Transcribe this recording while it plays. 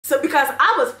So because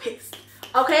I was pissed,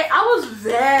 okay, I was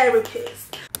very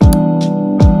pissed.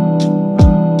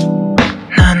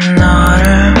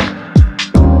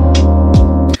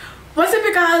 What's up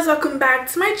you guys, welcome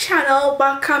back to my channel.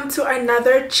 Welcome to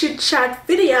another chit chat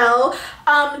video.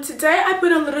 Today I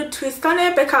put a little twist on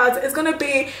it because it's gonna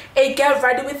be a get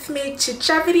ready with me chit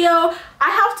chat video. I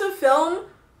have to film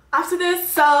after this,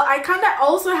 so I kind of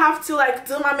also have to like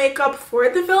do my makeup for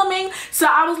the filming. So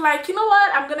I was like, you know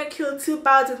what, I'm gonna kill two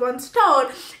birds with one stone,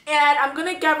 and I'm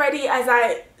gonna get ready as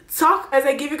I talk, as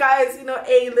I give you guys, you know,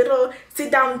 a little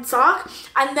sit down talk,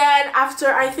 and then after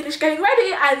I finish getting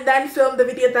ready, and then film the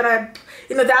video that I,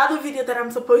 you know, the other video that I'm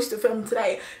supposed to film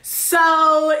today.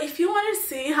 So if you want to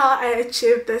see how I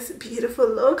achieved this beautiful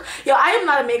look, yo, I am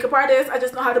not a makeup artist, I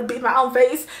just know how to beat my own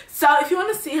face. So if you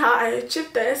want to see how I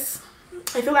achieved this,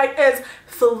 I feel like it's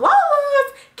flawless,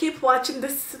 keep watching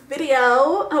this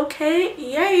video, okay?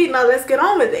 Yay, now let's get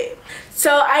on with it.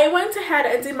 So I went ahead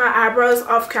and did my eyebrows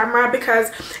off camera because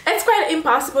it's quite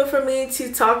impossible for me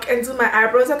to talk and do my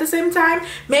eyebrows at the same time.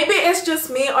 Maybe it's just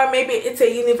me, or maybe it's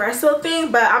a universal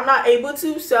thing, but I'm not able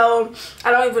to, so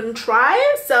I don't even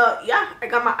try. So yeah, I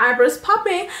got my eyebrows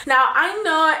popping. Now I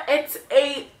know it's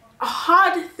a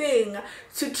hard thing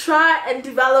to try and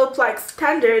develop like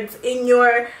standards in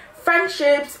your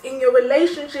friendships, in your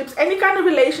relationships, any kind of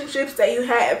relationships that you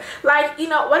have. Like, you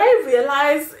know what I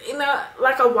realized, you know,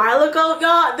 like a while ago,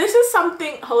 y'all, this is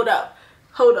something, hold up,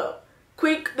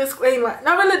 quick disclaimer,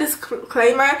 not really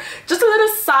disclaimer, just a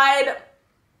little side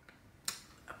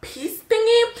piece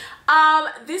thingy.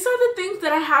 These are the things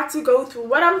that I had to go through.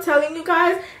 What I'm telling you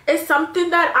guys is something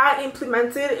that I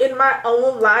implemented in my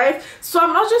own life. So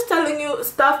I'm not just telling you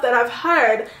stuff that I've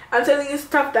heard, I'm telling you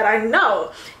stuff that I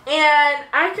know. And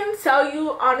I can tell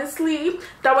you honestly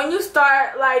that when you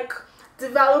start like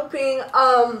developing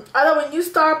when you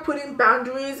start putting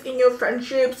boundaries in your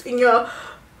friendships, in your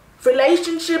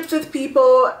relationships with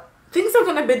people, things are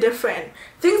gonna be different.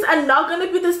 Things are not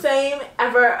gonna be the same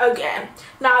ever again.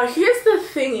 Now here's the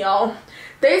thing, y'all.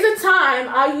 There's a time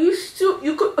I used to,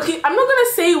 okay, I'm not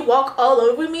gonna say walk all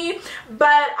over me,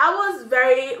 but I was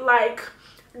very like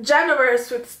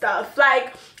generous with stuff.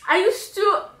 Like I used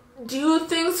to do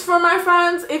things for my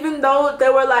friends even though they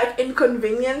were like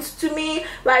inconvenience to me.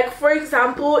 Like for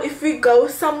example, if we go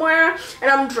somewhere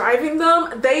and I'm driving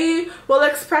them, they will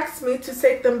expect me to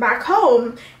take them back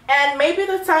home, and maybe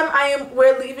the time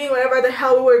we're leaving wherever the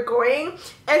hell we're going,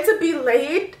 and to be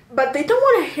late, but they don't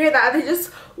want to hear that. They just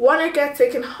want to get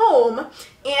taken home. And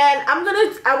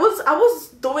I was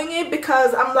doing it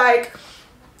because I'm like,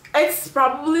 it's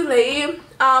probably late,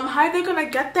 how are they gonna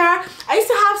get there? I used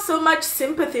to have so much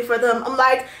sympathy for them. I'm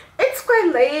like, it's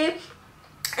quite late,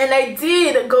 and I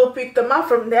did go pick them up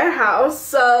from their house,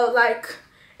 so like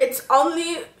it's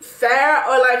only fair,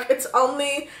 or like it's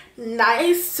only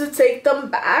nice to take them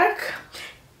back.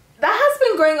 That has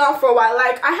been going on for a while.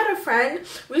 Like I had a friend,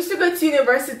 we used to go to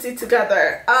university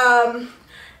together.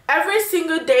 Every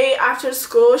single day after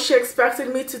school, she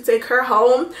expected me to take her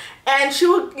home, and she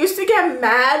used to get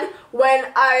mad when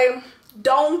I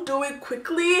don't do it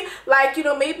quickly. Like, you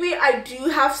know, maybe I do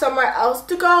have somewhere else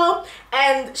to go,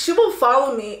 and she will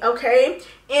follow me, okay?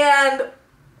 And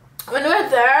when we're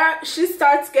there, she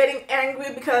starts getting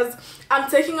angry because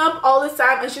I'm taking up all this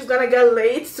time and she's gonna get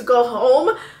late to go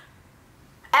home.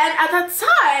 And at that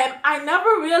time, I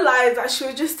never realized that she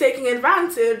was just taking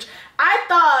advantage. I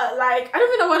thought, like, I don't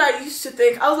even know what I used to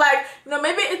think. I was like, you know,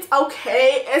 maybe it's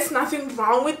okay, it's nothing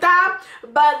wrong with that.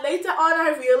 But later on,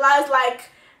 I realized,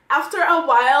 like, after a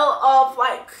while of,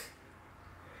 like,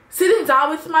 sitting down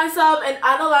with myself and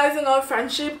analyzing our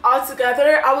friendship all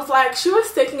together, I was like, she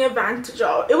was taking advantage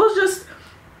of. It was just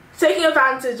taking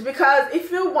advantage, because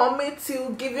if you want me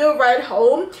to give you a ride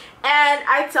home and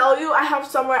I tell you I have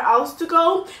somewhere else to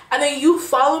go, and then you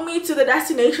follow me to the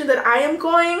destination that I am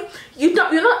going, you're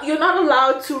not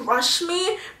allowed to rush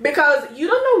me because you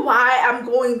don't know why I'm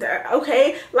going there,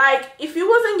 okay? Like if it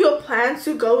wasn't your plan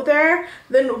to go there,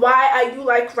 then why are you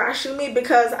like rushing me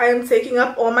because I am taking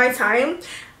up all my time?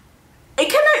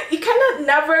 It kind of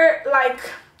never like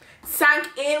sank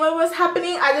in what was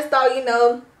happening. I just thought, you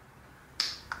know,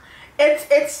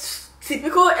 it's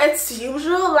typical, it's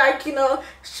usual, like, you know,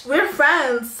 we're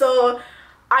friends, so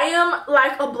I am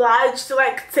like obliged to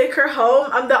like take her home.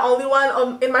 I'm the only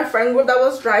one in my friend group that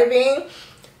was driving,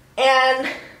 and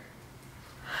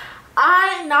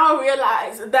I now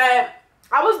realize that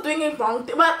I was doing a wrong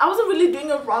thing. Well, I wasn't really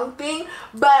doing a wrong thing,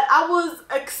 but I was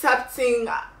accepting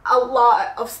a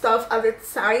lot of stuff at the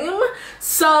time.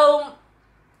 So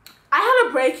I had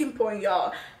a breaking point,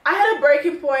 y'all. I had a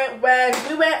breaking point when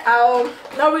we went out,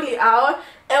 not really out,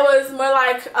 it was more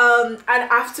like an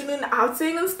afternoon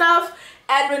outing and stuff.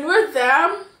 And when we were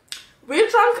there, we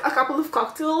drank a couple of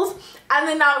cocktails, and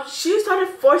then now she started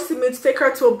forcing me to take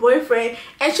her to a boyfriend,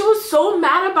 and she was so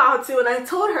mad about it when I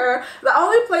told her the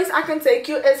only place I can take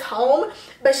you is home.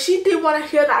 But she didn't want to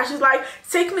hear that. She's like,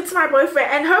 take me to my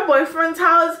boyfriend, and her boyfriend's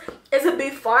house is a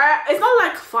bit far. It's not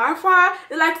like far,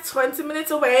 it's like 20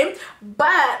 minutes away.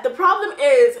 But the problem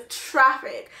is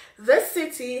traffic. This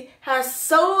city has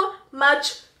so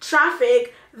much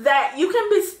traffic that you can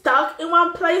be stuck in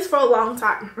one place for a long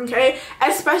time, okay?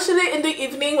 Especially in the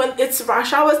evening when it's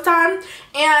rush hour time,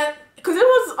 and because it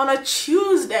was on a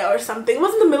Tuesday or something, it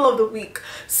was in the middle of the week.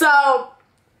 So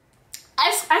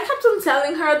I kept on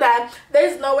telling her that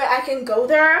there's no way I can go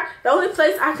there. The only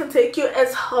place I can take you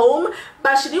is home.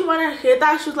 But she didn't want to hear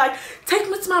that. She was like, take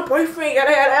me to my boyfriend,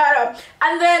 yada yada yada.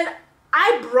 And then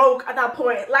I broke at that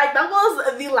point. Like, that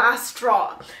was the last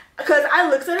straw. Because I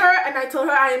looked at her and I told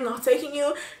her, I am not taking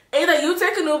you. Either you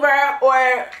take an Uber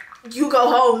or you go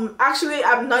home. Actually,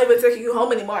 I'm not even taking you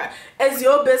home anymore. It's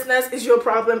your business, it's your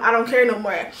problem. I don't care no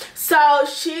more. So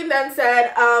she then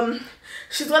said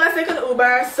she's gonna take an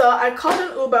Uber. So I called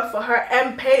an Uber for her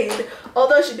and paid,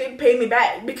 although she didn't pay me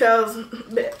back because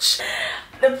bitch.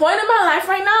 The point of my life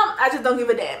right now, I just don't give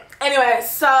a damn. Anyway,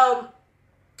 so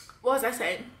what was I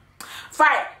saying?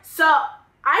 Right, so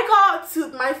I got to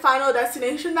my final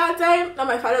destination that day. Not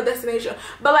my final destination,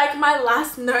 but like my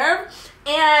last nerve.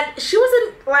 And she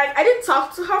wasn't like, I didn't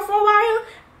talk to her for a while.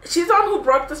 She's the one who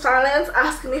broke the silence,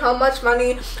 asking me how much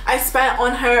money I spent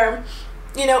on her,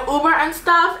 you know, Uber and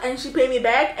stuff. And she paid me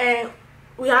back, and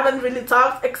we haven't really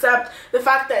talked except the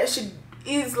fact that she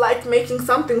is like making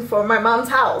something for my mom's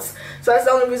house. So that's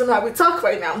the only reason why we talk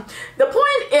right now. The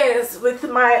point is, with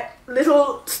my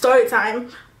little story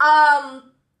time,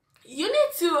 you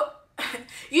need to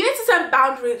set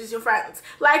boundaries with your friends.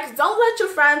 Like, don't let your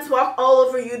friends walk all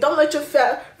over you. Don't let your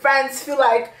friends feel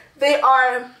like they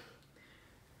are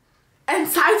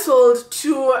entitled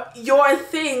to your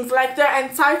things, like they're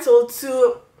entitled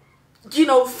to, you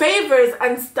know, favors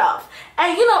and stuff.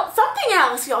 And you know, something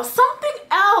else,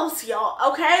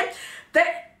 y'all, okay?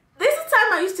 This is the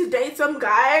time I used to date some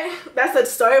guy. That's a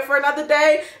story for another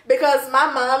day, because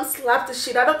my mom slapped the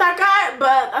shit out of that guy.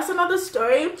 But that's another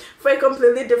story for a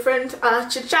completely different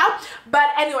chit chat. But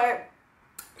anyway,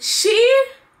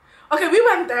 okay, we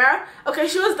went there. Okay,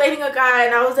 she was dating a guy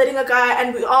and I was dating a guy,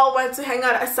 and we all went to hang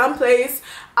out at some place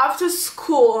after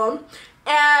school,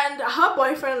 and her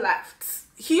boyfriend left.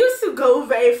 He used to go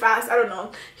very fast. I don't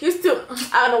know. He used to,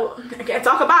 I don't know, I can't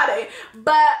talk about it.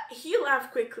 But he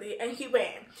left quickly and he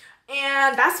went.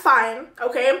 And that's fine,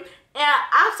 okay? And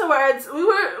afterwards, we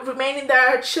were remaining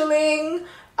there, chilling,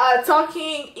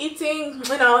 talking, eating,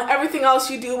 you know, everything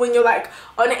else you do when you're like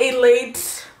on a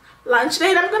late lunch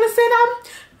date, I'm gonna say that.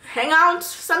 Hang out,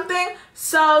 something.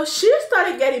 So she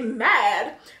started getting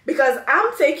mad because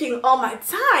I'm taking all my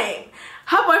time.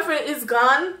 Her boyfriend is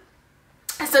gone.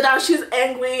 So now she's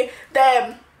angry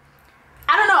that,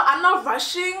 I don't know, I'm not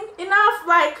rushing enough.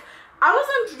 Like, I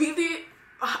wasn't really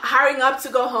hurrying up to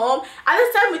go home. At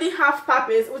this time, we didn't have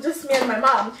puppies. It was just me and my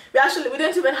mom. We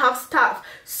didn't even have staff.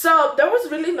 So there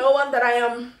was really no one that I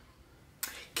am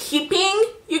keeping,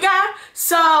 you guys.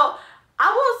 So I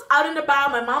was out and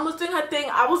about. My mom was doing her thing.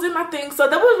 I was doing my thing. So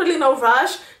there was really no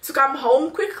rush to come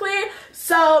home quickly.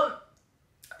 So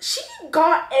she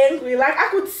got angry. Like, I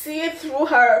could see it through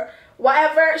her.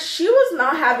 Whatever, she was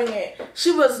not having it.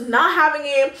 She was not having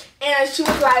it, and she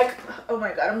was like, oh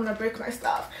my god, I'm gonna break my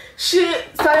stuff. She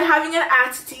started having an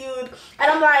attitude,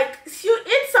 and I'm like, you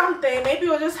eat something. Maybe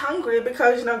you're just hungry,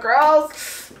 because, you know,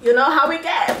 girls, you know how we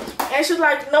get. And she's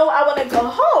like, no, I want to go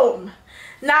home.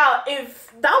 Now,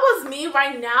 if that was me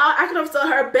right now, I could have told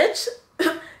her, bitch,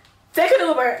 take an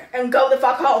Uber and go the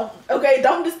fuck home, okay?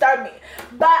 Don't disturb me.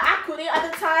 But I couldn't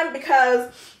at the time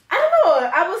because, I don't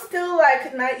know, I was still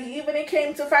like naive when it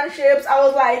came to friendships. I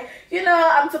was like, you know,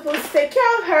 I'm supposed to take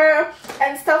care of her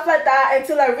and stuff like that,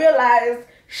 until I realized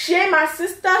she ain't my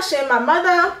sister, she ain't my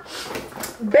mother.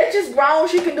 Bitch is grown,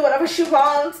 she can do whatever she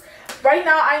wants. Right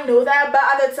now I know that, but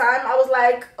at the time I was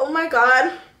like, oh my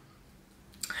god,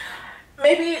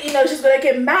 maybe, you know, she's gonna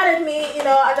get mad at me, you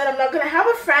know, and then I'm not gonna have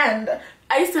a friend.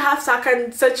 I used to have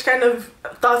such kind of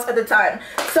thoughts at the time.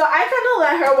 So I kind of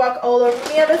let her walk all over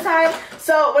me at the time.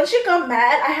 So when she got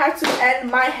mad, I had to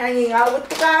end my hanging out with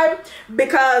the guy,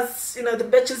 because, you know, the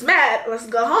bitch is mad. Let's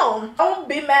go home. Don't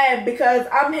be mad because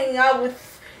I'm hanging out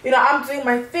with, you know, I'm doing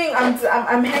my thing.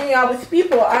 I'm hanging out with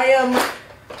people. I am,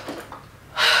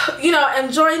 you know,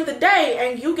 enjoying the day,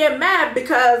 and you get mad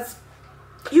because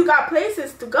you got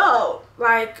places to go.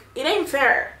 Like, it ain't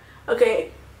fair,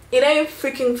 okay? It ain't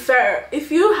freaking fair.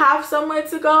 If you have somewhere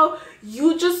to go,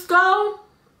 you just go.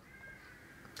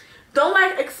 Don't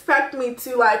like expect me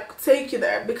to like take you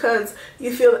there because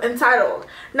you feel entitled.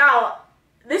 Now,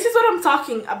 this is what I'm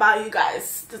talking about, you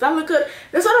guys. Does that look good?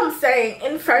 That's what I'm saying.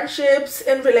 In friendships,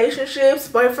 in relationships,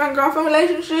 boyfriend, girlfriend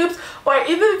relationships, or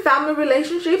even family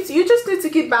relationships, you just need to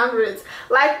keep boundaries.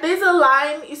 Like, there's a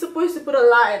line, you're supposed to put a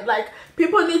line. Like,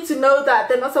 people need to know that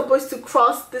they're not supposed to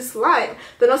cross this line.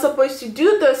 They're not supposed to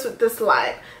do this with this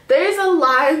line. There is a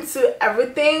line to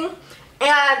everything,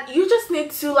 and you just need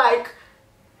to like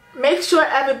make sure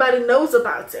everybody knows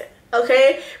about it.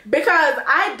 Okay, because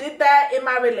I did that in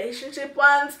my relationship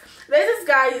once. There's this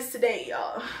guy I used to date,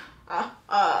 y'all.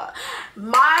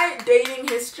 My dating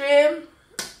history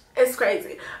is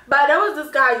crazy, but there was this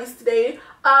guy I used to date.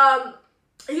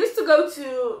 He used to go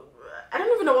to, I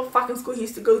don't even know what fucking school he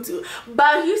used to go to,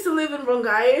 but he used to live in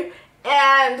Rongai,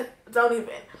 and don't even.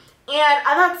 And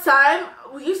at that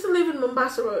time, we used to live in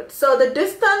Mombasa Road, so the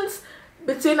distance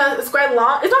between us is quite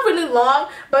long. It's not really long,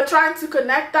 but trying to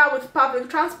connect that with public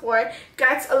transport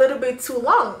gets a little bit too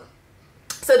long.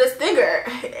 So this nigger,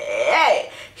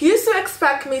 hey, he used to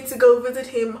expect me to go visit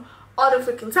him all the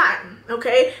freaking time,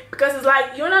 okay? Because it's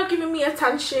like, you're not giving me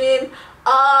attention,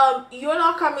 you're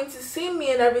not coming to see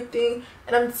me and everything.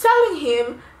 And I'm telling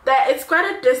him that it's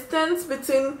quite a distance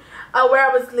between where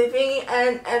I was living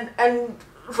and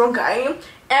Rongai,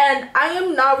 and I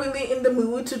am not really in the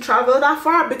mood to travel that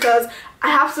far because I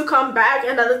have to come back,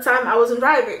 and at the time I wasn't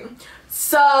driving.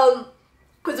 So,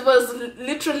 because it was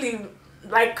literally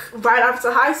like right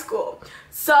after high school.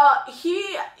 So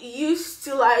he used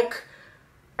to like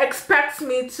expect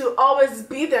me to always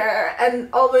be there, and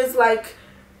always like,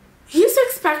 he used to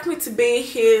expect me to be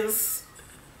his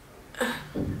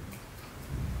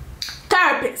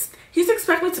therapist. He used to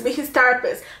expect me to be his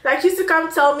therapist. Like, he used to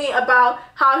come tell me about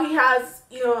how he has,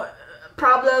 you know,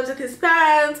 problems with his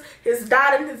parents, his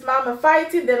dad and his mom are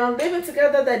fighting, they're not living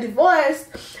together, they're divorced.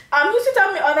 He used to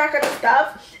tell me all that kind of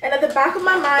stuff, and at the back of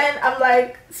my mind, I'm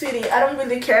like, sweetie, I don't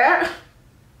really care.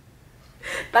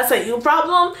 That's a you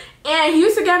problem. And he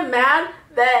used to get mad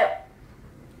that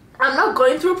I'm not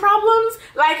going through problems.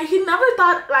 Like, he never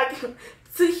thought, like,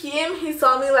 to him, he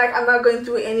saw me like I'm not going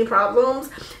through any problems,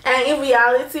 and in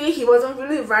reality he wasn't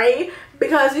really right,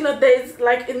 because, you know, there's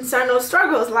like internal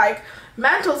struggles, like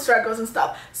mental struggles and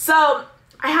stuff. So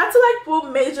I had to like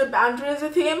put major boundaries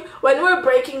with him. When we were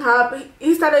breaking up,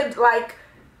 he started like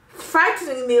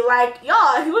frightening me, like,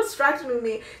 y'all, he was threatening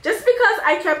me just because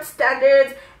I kept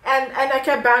standards and I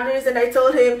kept boundaries, and I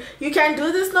told him, you can't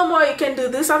do this no more, you can do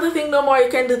this other thing no more, you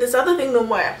can do this other thing no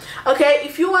more. Okay,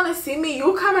 if you want to see me,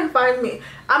 you come and find me.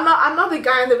 I'm not the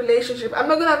guy in the relationship. I'm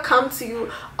not gonna come to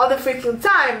you all the freaking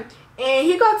time. And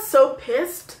he got so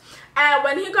pissed, and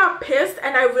when he got pissed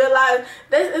and I realized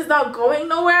this is not going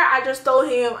nowhere, I just told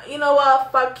him, you know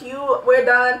what, fuck you, we're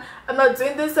done, I'm not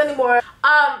doing this anymore.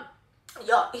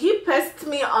 Yo, he pissed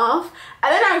me off,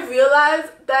 and then I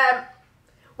realized that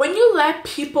when you let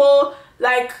people,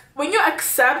 like, when you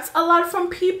accept a lot from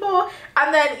people,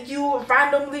 and then you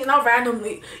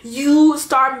you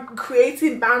start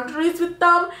creating boundaries with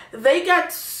them, they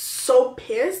get so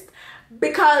pissed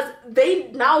because they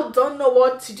now don't know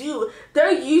what to do.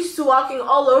 They're used to walking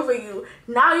all over you.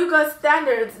 Now you got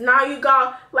standards, now you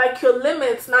got like your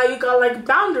limits, now you got like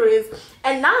boundaries,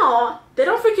 and now they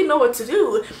don't freaking know what to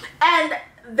do, and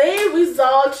they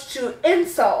resort to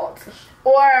insult,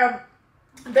 or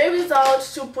they result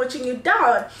to putting you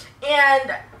down,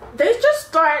 and they just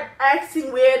start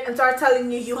acting weird and start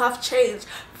telling you you have changed.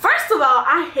 First of all,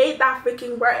 I hate that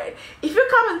freaking word. If you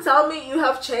come and tell me you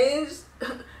have changed,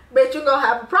 bitch, you're gonna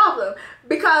have a problem,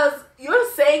 because you're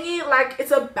saying it like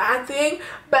it's a bad thing,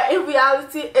 but in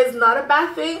reality it's not a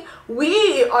bad thing.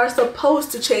 We are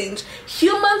supposed to change.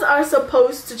 Humans are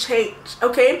supposed to change,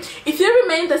 okay? If you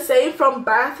remain the same from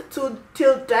birth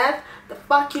till death, the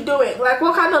fuck you doing? Like,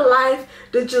 what kind of life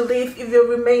did you live if you're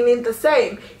remaining the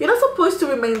same? You're not supposed to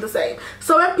remain the same.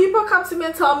 So when people come to me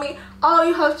and tell me, oh,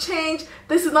 you have changed,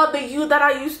 this is not the you that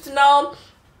I used to know,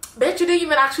 bitch, you didn't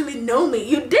even actually know me.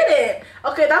 You didn't.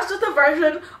 Okay, that's just a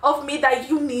version of me that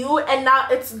you knew, and now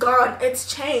it's gone. It's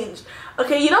changed.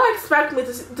 Okay, you don't expect me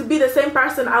to be the same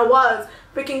person I was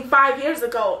freaking 5 years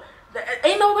ago.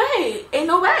 Ain't no way. Ain't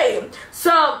no way.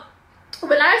 So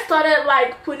when I started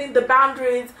like putting the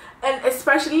boundaries, and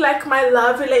especially like my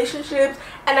love relationships,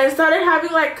 and I started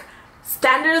having like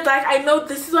standards, like I know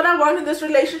this is what I want in this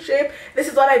relationship, this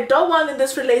is what I don't want in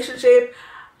this relationship.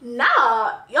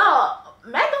 Nah, y'all,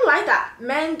 men don't like that.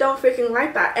 Men don't freaking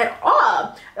like that at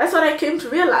all. That's what I came to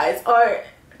realize, or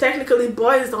technically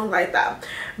boys don't like that,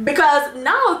 because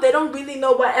now they don't really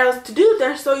know what else to do.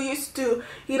 They're so used to,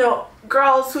 you know,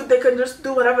 girls who they can just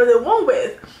do whatever they want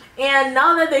with. And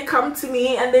now that they come to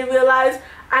me and they realize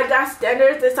I got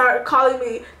standards, they start calling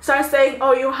me, start saying,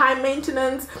 oh, you're high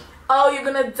maintenance, oh, you're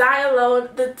gonna die alone.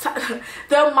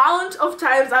 The amount of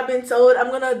times I've been told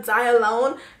I'm gonna die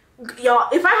alone, y'all,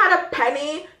 if I had a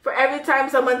penny for every time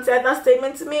someone said that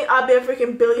statement to me, I'd be a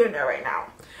freaking billionaire right now.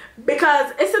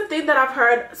 Because it's a thing that I've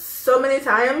heard so many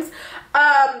times.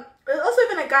 There's also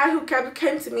even a guy who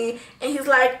came to me and he's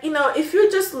like, you know, if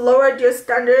you just lowered your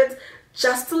standards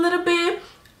just a little bit,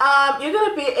 you're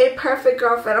gonna be a perfect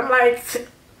girlfriend. I'm like,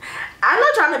 I'm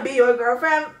not trying to be your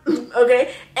girlfriend,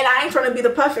 okay? And I ain't trying to be the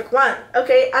perfect one,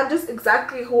 okay? I'm just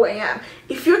exactly who I am.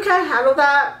 If you can't handle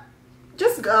that,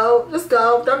 just go. Just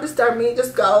go. Don't disturb me.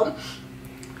 Just go.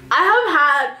 I have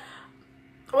had,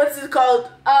 what's it called?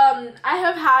 I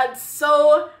have had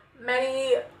so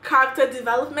many character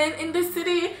development in this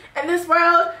city, in this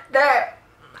world, that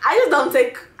I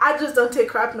just don't take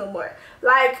crap no more.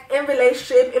 Like, in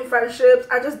relationship, in friendships,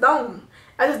 I just don't.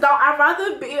 I'd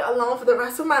rather be alone for the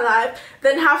rest of my life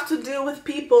than have to deal with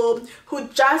people who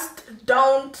just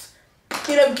don't,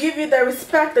 you know, give you the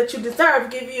respect that you deserve,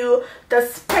 give you the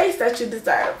space that you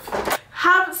deserve.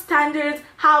 Have standards,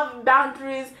 have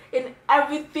boundaries in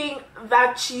everything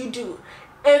that you do.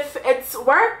 If it's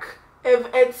work, if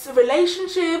it's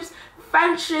relationships,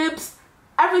 friendships,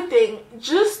 everything,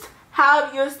 just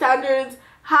have your standards,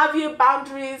 have your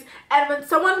boundaries, and when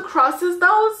someone crosses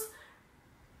those,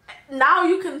 now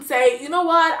you can say, you know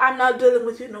what, I'm not dealing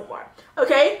with you no more,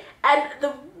 okay? And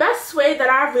the best way that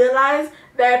I realized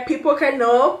that people can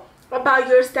know about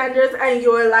your standards and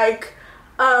your, like,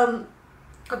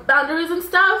 boundaries and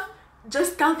stuff,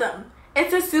 just tell them.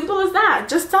 It's as simple as that.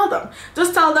 Just tell them.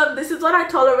 Just tell them, this is what I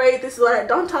tolerate, this is what I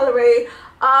don't tolerate.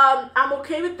 I'm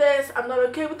okay with this, I'm not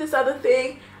okay with this other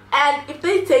thing. And if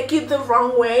they take it the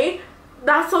wrong way,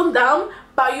 that's on them,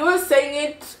 but you're saying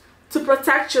it to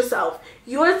protect yourself.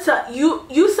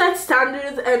 You set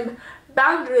standards and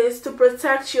boundaries to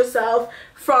protect yourself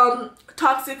from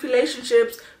toxic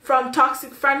relationships, from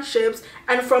toxic friendships,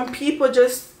 and from people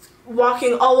just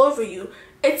walking all over you.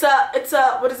 It's a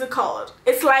what is it called?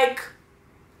 It's like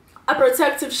a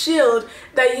protective shield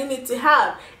that you need to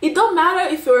have. It don't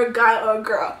matter if you're a guy or a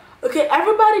girl, okay?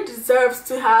 Everybody deserves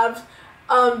to have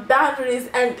boundaries,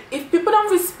 and if people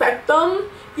don't respect them,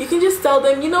 you can just tell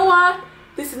them, you know what,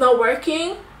 this is not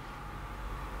working.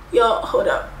 Yo, hold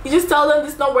up. You just tell them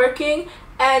this is not working,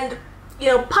 and, you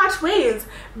know, part ways.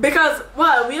 Because,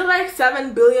 well, we're like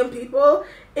 7 billion people.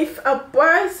 If a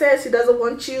boy says he doesn't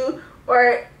want you,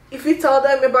 or if you tell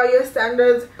them about your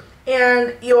standards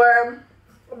and your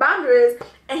boundaries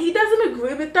and he doesn't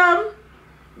agree with them,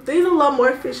 there's a lot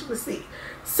more fish in the sea.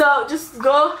 So just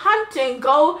go hunting,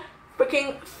 go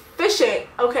freaking fishing,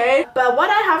 okay? But what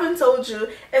I haven't told you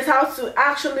is how to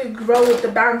actually grow with the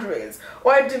boundaries,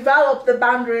 or develop the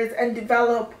boundaries and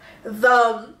develop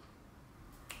the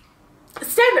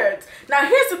standards. Now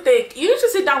here's the thing, you need to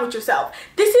sit down with yourself.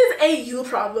 This is a you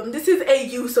problem, this is a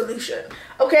you solution,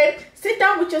 okay? Sit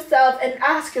down with yourself and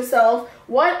ask yourself,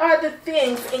 what are the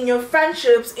things in your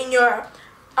friendships, in your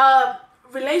love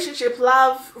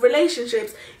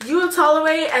relationships you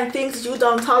tolerate and things you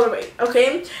don't tolerate,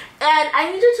 okay? And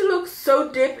I need you to look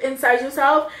so deep inside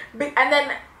yourself, and then,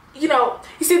 you know,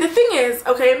 you see, the thing is,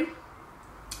 okay,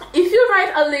 if you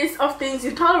write a list of things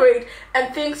you tolerate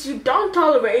and things you don't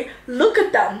tolerate, look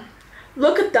at them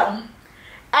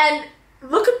and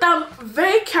look at them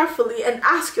very carefully and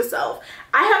ask yourself,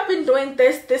 I have been doing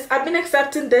this, I've been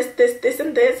accepting this,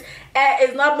 and this, and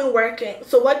it's not been working.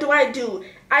 So what do?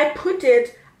 I put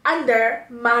it under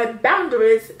my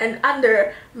boundaries and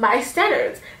under my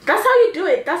standards. That's how you do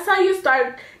it. That's how you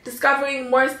start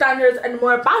discovering more standards and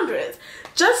more boundaries.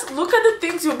 Just look at the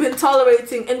things you've been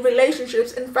tolerating in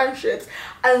relationships, in friendships,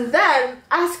 and then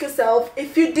ask yourself,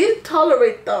 if you didn't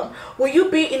tolerate them, will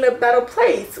you be in a better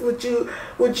place? Would you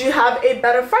have a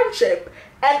better friendship?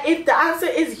 And if the answer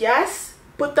is yes,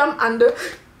 put them under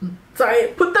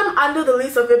the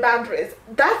list of your boundaries.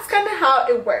 That's kind of how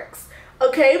it works,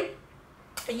 okay?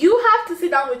 You have to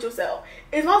sit down with yourself.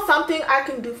 It's not something I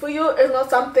can do for you. It's not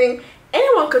something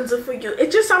anyone can do for you.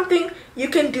 It's just something you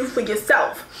can do for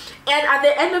yourself. And at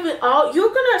the end of it all,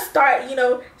 you're gonna start, you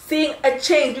know, seeing a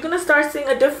change. You're gonna start seeing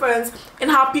a difference in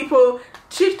how people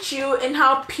treat you and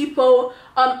how people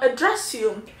address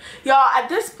you. Y'all, at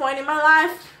this point in my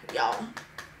life, y'all,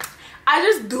 I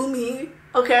just do me,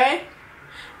 okay?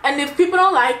 And if people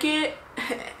don't like it,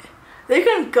 they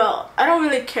can go. I don't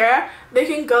really care. They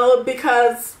can go,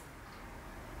 because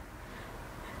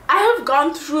I have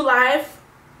gone through life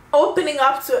opening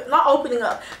up to it, not opening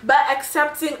up, but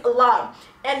accepting love.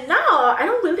 And now I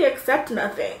don't really accept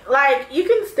nothing. Like, you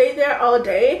can stay there all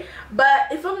day, but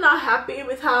if I'm not happy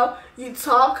with how you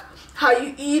talk, how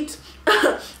you eat,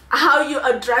 how you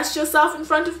address yourself in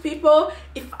front of people,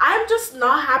 if I'm just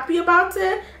not happy about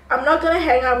it, I'm not gonna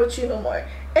hang out with you no more.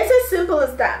 It's as simple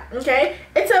as that, okay?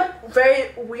 It's a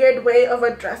very weird way of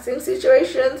addressing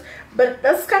situations, but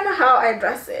that's kind of how I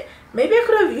address it. Maybe I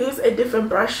could have used a different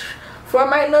brush for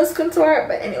my nose contour,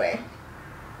 but anyway,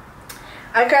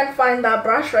 I can't find that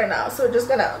brush right now, so I'm just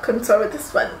gonna contour with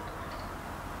this one,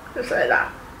 just like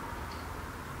that.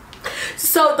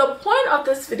 So the point of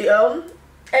this video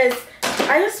is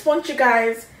I just want you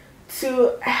guys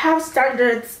to have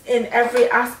standards in every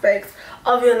aspect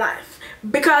of your life,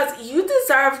 because you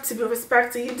deserve to be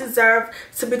respected, you deserve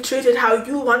to be treated how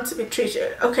you want to be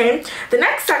treated, okay? The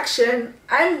next section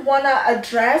I wanna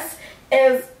address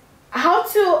is how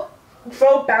to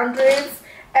draw boundaries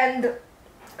and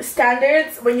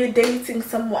standards when you're dating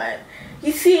someone.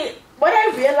 You see, what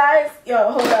I realized,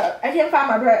 yo, hold up, I can't find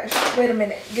my brush. Wait a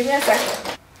minute, give me a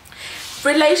second.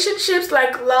 Relationships,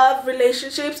 like love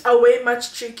relationships, are way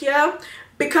much trickier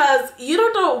because you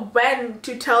don't know when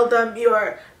to tell them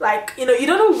you're like, you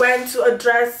don't know when to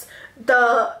address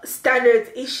the standards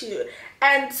issue.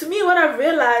 And to me, what I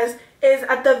realized is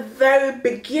at the very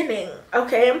beginning,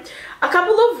 okay? A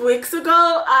couple of weeks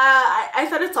ago, I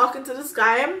started talking to this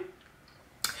guy.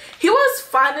 He was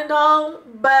fun and all,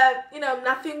 but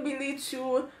nothing really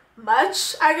too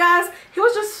much, I guess. He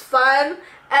was just fun,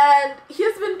 and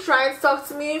he's been trying to talk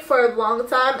to me for a long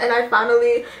time, and I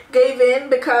finally gave in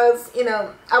because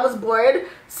I was bored.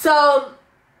 So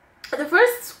the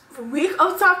first week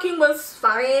of talking was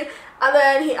fine, and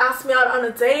then he asked me out on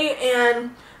a date,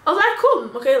 and I was like,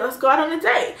 cool, okay, let's go out on a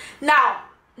date. Now,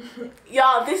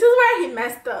 y'all, this is where he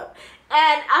messed up.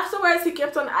 And afterwards, he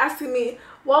kept on asking me,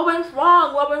 what went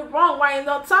wrong? What went wrong? Why are you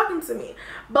not talking to me?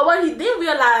 But what he didn't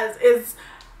realize is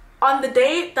on the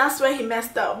date, that's where he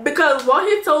messed up. Because what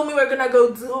he told me we're gonna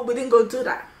go do, we didn't go do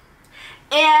that.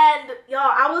 And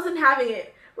y'all, I wasn't having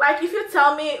it. Like, if you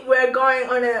tell me we're going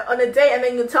on a date, and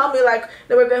then you tell me like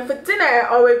that we're going for dinner,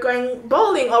 or we're going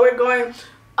bowling, or we're going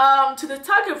to the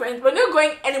target range, when you're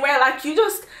going anywhere, like, you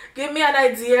just give me an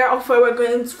idea of where we're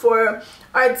going for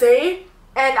our day,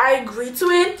 and I agree to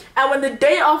it, and when the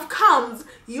day off comes,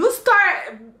 you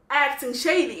start acting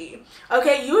shady,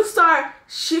 okay? You start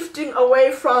shifting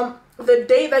away from the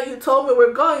day that you told me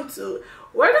we're going to.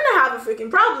 We're gonna have a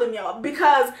freaking problem, y'all,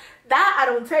 because that I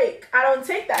don't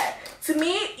take that. To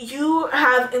me, you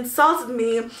have insulted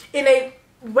me in a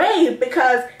way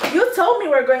because you told me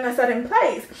we're going a certain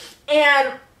place,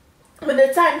 and when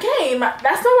the time came, that's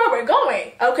not where we're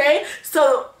going, okay?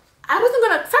 So I wasn't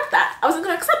gonna accept that. I wasn't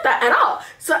gonna accept that at all.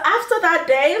 So after that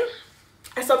day,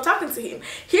 I stopped talking to him.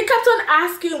 He kept on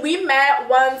asking, we met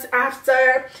once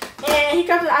after, and he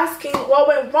kept on asking what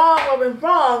went wrong, what went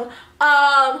wrong.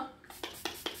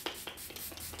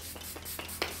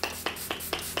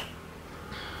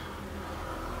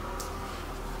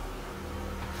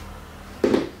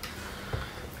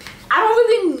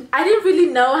 I didn't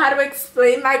really know how to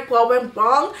explain like what went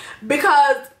wrong,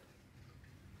 because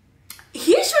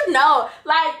he should know.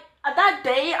 Like, at that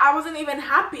day, I wasn't even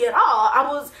happy at all. I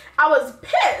was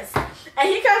pissed, and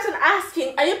he kept on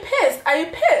asking, "Are you pissed? Are you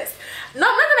pissed?" No,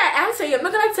 I'm not gonna answer you. I'm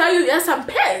not gonna tell you, yes, I'm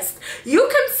pissed. You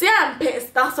can say I'm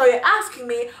pissed. That's why you're asking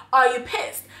me, are you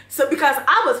pissed? So because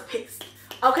I was pissed,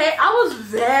 okay, I was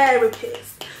very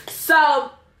pissed.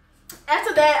 So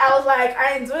after that, I was like,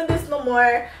 I ain't doing this no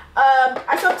more.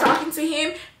 I stopped talking to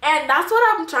him, and that's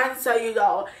what I'm trying to tell you,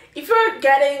 y'all. If you're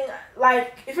getting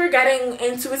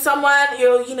into with someone,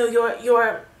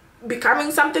 you're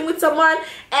becoming something with someone,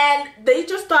 and they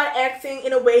just start acting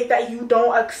in a way that you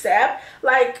don't accept,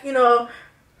 like,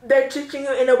 they're treating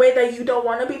you in a way that you don't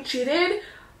want to be treated,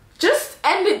 just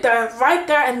end it there, right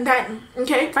there and then,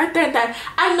 okay? Right there and then.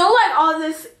 I know, like, all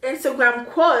this Instagram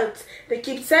quotes, they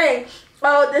keep saying,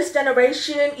 oh, this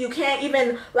generation, you can't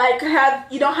even, like,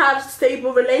 you don't have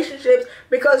stable relationships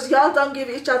because y'all don't give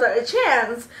each other a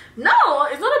chance. No,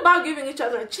 it's not about giving each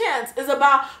other a chance. It's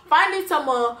about finding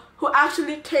someone who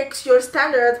actually takes your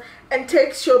standards and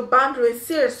takes your boundaries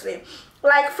seriously.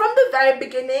 Like, from the very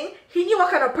beginning, he knew what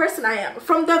kind of person I am.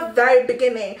 From the very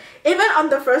beginning. Even on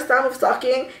the first time of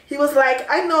talking, he was like,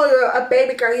 I know you're a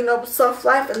baby girl, soft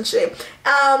life and shit.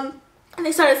 And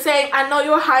he started saying, I know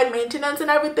you're high maintenance and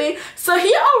everything. So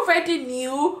he already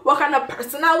knew what kind of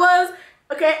person I was.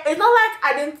 Okay, it's not like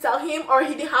I didn't tell him or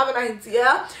he didn't have an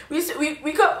idea. We used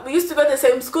to go to the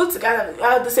same school together,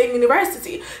 the same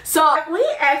university. So when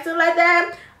he acted like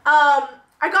that,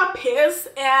 I got pissed,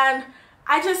 and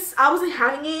I wasn't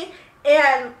having it,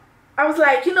 and I was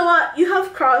like, you know what, you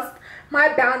have crossed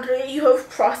my boundary, you have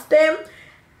crossed them,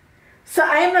 so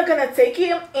I am not gonna take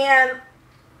it. And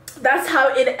that's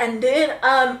how it ended.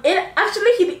 It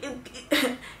actually,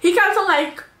 he kept on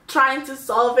like trying to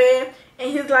solve it,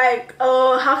 and he's like,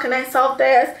 oh, how can I solve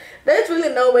this? There's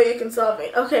really no way you can solve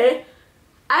it, okay?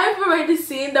 I've already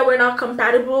seen that we're not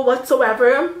compatible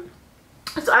whatsoever,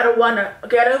 so I don't wanna,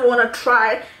 okay, I don't even wanna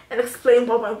try and explain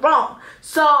what went wrong.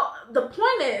 So the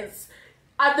point is,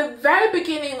 at the very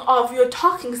beginning of your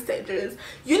talking stages,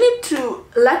 you need to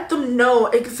let them know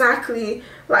exactly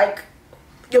like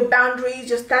your boundaries,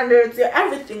 your standards, your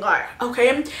everything are, okay?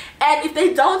 And if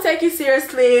they don't take you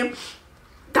seriously,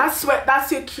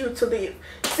 that's your cue to leave.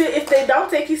 See, if they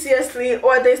don't take you seriously,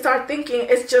 or they start thinking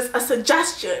it's just a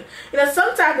suggestion, you know,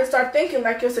 sometimes they start thinking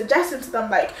like you're suggesting to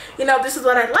them, like, you know, this is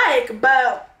what I like,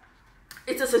 but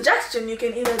it's a suggestion, you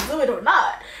can either do it or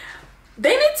not.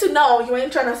 They need to know you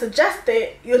ain't trying to suggest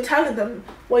it, you're telling them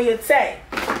what you'd say.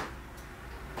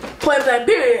 Point blank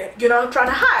period, you're not trying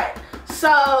to hide.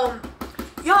 So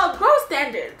y'all, grow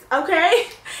standards, okay?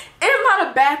 It's not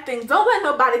a bad thing. Don't let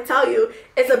nobody tell you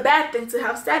it's a bad thing to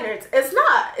have standards. It's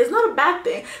not a bad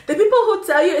thing. The people who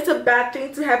tell you it's a bad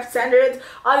thing to have standards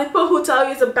are the people who tell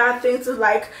you it's a bad thing to,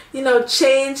 like, you know,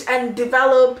 change and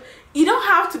develop. You don't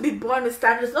have to be born with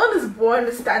standards. No one is born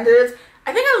with standards.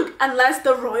 I think unless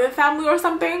the royal family or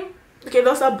something. Okay,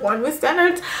 those are born with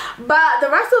standards, but the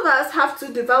rest of us have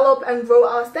to develop and grow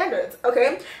our standards,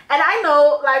 okay? And I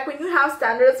know, like, when you have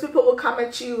standards, people will come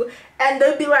at you and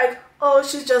they'll be like, oh,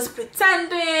 she's just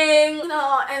pretending, you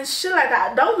know, and shit like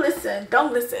that. Don't listen.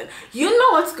 You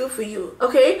know what's good for you,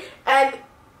 okay? And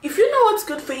if you know what's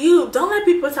good for you, don't let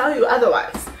people tell you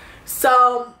otherwise.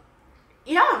 So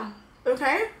yeah,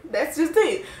 okay, that's just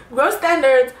it. Grow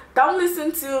standards. Don't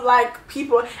listen to like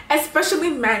people, especially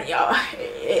men, y'all.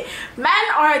 Men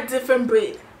are a different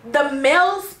breed. The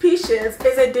male species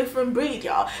is a different breed,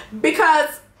 y'all,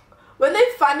 because when they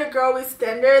find a girl with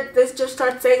standards, they just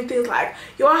start saying things like,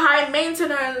 you're high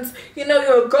maintenance, you know,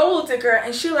 you're a gold digger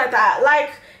and shit like that.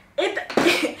 Like, it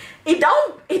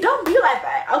don't be like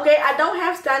that, okay? I don't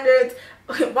have standards.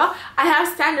 Okay, well, I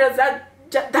have standards.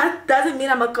 That doesn't mean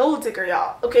I'm a gold digger,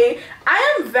 y'all, okay?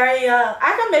 I am very young.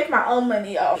 I can make my own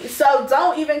money, y'all. So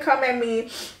don't even come at me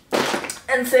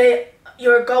and say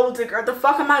you're a gold digger. The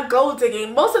fuck am I gold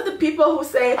digging? Most of the people who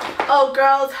say, oh,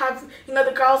 girls have, you know,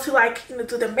 the girls who like, you know,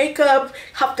 do their makeup,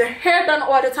 have their hair done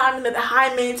all the time, you know, the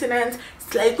high maintenance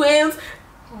slay queens,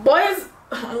 boys,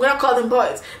 I'm gonna call them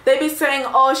boys, they be saying,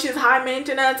 oh, she's high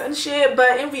maintenance and shit,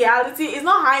 but in reality it's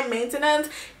not high maintenance,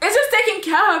 it's just taking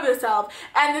care of yourself.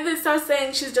 And then they start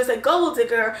saying she's just a gold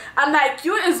digger. I'm like,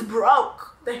 you is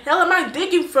broke. The hell am I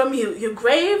digging from you? Your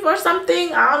grave or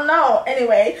something? I don't know.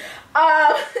 Anyway,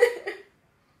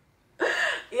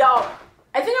 yo,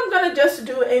 I think I'm gonna just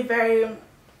do a very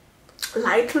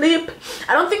light lip.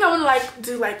 I don't think I wanna like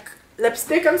do like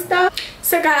lipstick and stuff.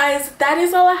 So guys, that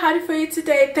is all I had for you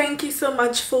today. Thank you so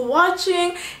much for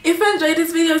watching. If you enjoyed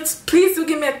this video, please do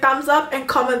give me a thumbs up and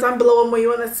comment down below on what you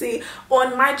want to see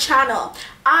on my channel.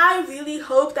 I really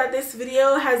hope that this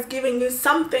video has given you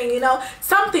something, you know,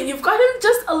 something. You've gotten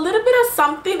just a little bit of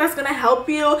something that's going to help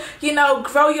you, you know,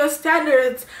 grow your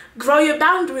standards, grow your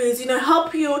boundaries, you know,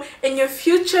 help you in your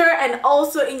future and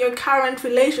also in your current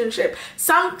relationship.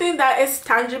 Something that is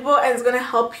tangible and is going to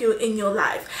help you in your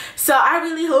life. So I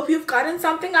really hope you've gotten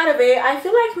something out of it. I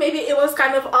feel like maybe it was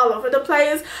kind of all over the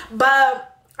place,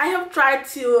 but I have tried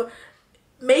to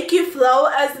make it flow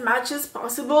as much as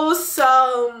possible.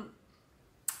 So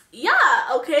yeah,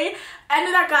 okay, and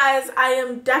with that, guys, I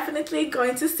am definitely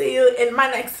going to see you in my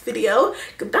next video.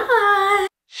 Goodbye.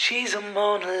 She's a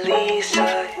Mona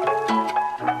Lisa,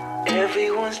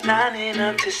 everyone's lining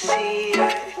up to see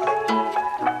her.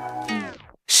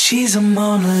 She's a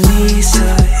Mona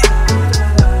Lisa,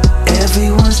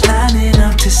 everyone's lining